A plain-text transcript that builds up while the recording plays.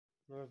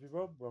Hello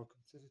everyone, welcome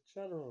to the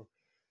channel.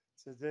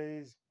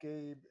 Today's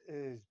game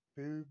is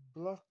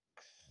Blox.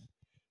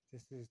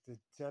 This is the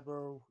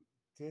demo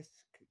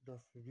disc, not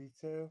for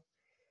retail,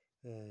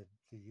 the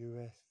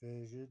US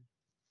version.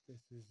 This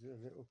is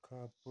a little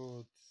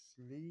cardboard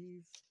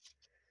sleeve.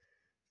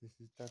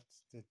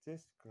 That's the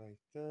disc right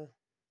there.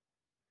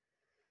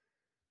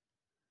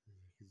 And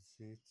you can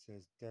see it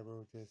says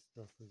demo disc,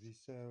 not for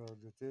resale on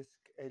the disc.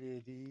 Any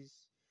of these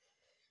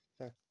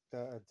that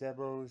are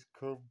demos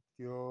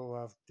they all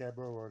have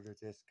demo on the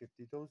disc. If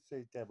they don't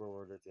say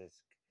demo on the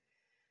disc,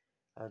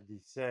 and they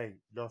say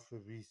not for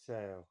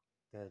resale,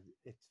 then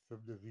it's from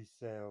the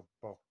resale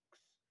box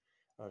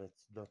and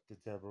it's not the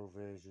demo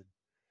version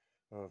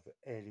of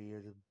any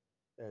of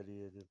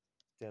the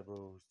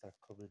demos that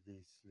come in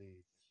these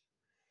sleeves.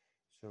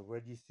 So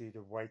when you see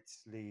the white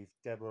sleeve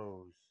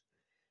demos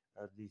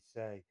and they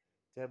say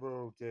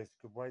demo disc,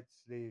 white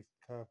sleeve,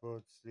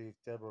 cardboard sleeve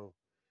demo,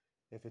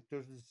 if it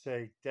doesn't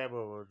say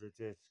demo on the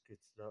disc,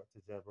 it's not the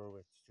demo,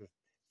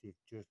 they've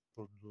just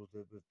bundled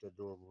it with the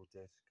normal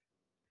disc.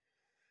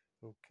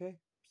 Okay,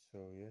 so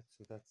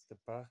that's the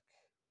back.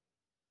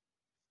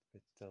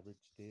 Bit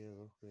damaged there,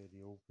 look where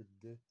they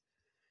opened it.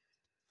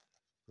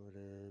 But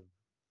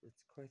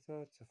it's quite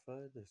hard to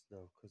find this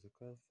now because I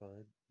can't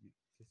find it.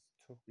 Just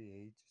took me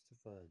ages to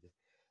find it.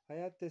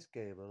 I had this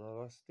game and I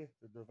lost it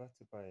and I've had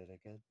to buy it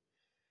again.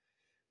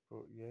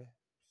 But yeah,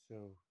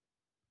 so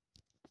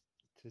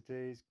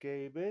today's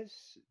game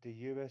is the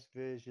US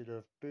version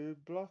of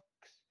Blox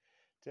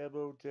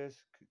demo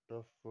disc,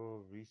 not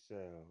for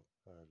resale,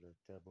 and a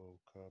demo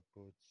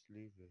cardboard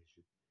sleeve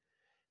version.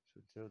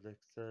 So until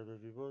next time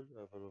everyone,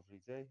 have a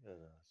lovely day and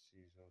I'll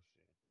see you all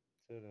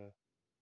soon. Ta-da.